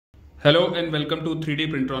Hello and welcome to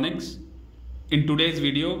 3D Printronics. In today's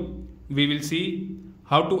video, we will see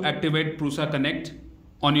how to activate Prusa Connect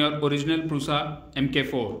on your original Prusa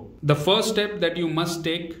MK4. The first step that you must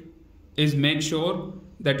take is make sure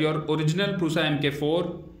that your original Prusa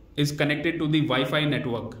MK4 is connected to the Wi-Fi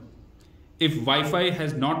network. If Wi-Fi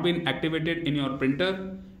has not been activated in your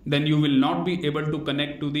printer, then you will not be able to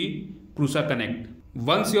connect to the Prusa Connect.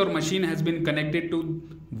 Once your machine has been connected to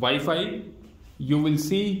Wi-Fi, you will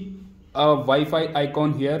see a Wi-Fi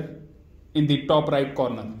icon here in the top right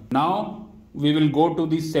corner. Now we will go to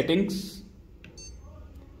the settings.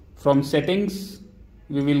 From settings,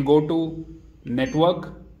 we will go to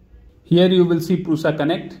network. Here you will see Prusa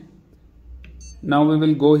Connect. Now we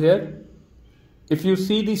will go here. If you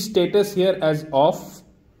see the status here as off,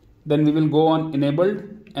 then we will go on enabled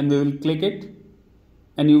and we will click it,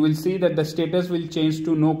 and you will see that the status will change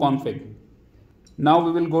to no config. Now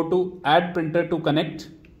we will go to add printer to connect.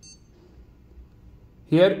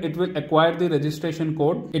 Here it will acquire the registration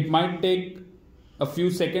code. It might take a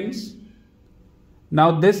few seconds.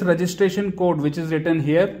 Now this registration code which is written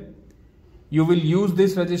here, you will use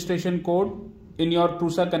this registration code in your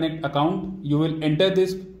Prusa Connect account. You will enter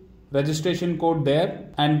this registration code there,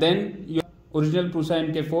 and then your original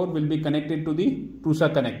Prusa MK4 will be connected to the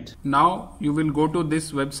Prusa Connect. Now you will go to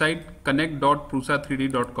this website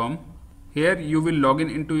connect.prusa3d.com. Here you will log in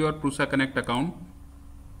into your Prusa Connect account.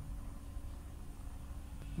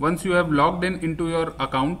 Once you have logged in into your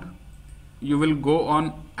account, you will go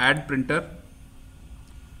on add printer.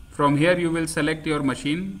 From here you will select your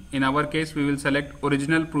machine. In our case we will select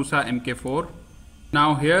original Prusa MK4.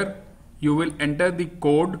 Now here you will enter the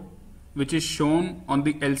code which is shown on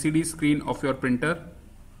the LCD screen of your printer.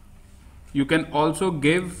 You can also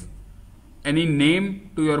give any name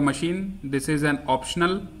to your machine. This is an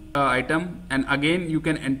optional item, and again you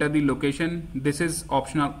can enter the location. This is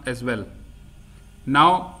optional as well.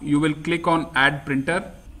 Now you will click on add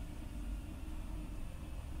printer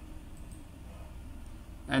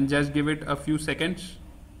and just give it a few seconds.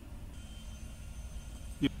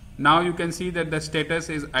 Now you can see that the status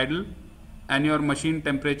is idle and your machine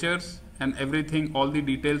temperatures and everything, all the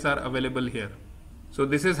details are available here. So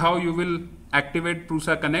this is how you will activate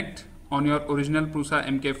Prusa Connect on your original Prusa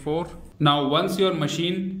MK4. Now once your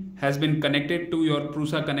machine has been connected to your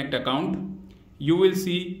Prusa Connect account, you will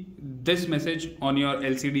see this message on your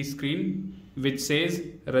LCD screen which says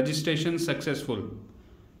registration successful.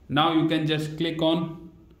 Now you can just click on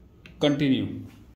continue.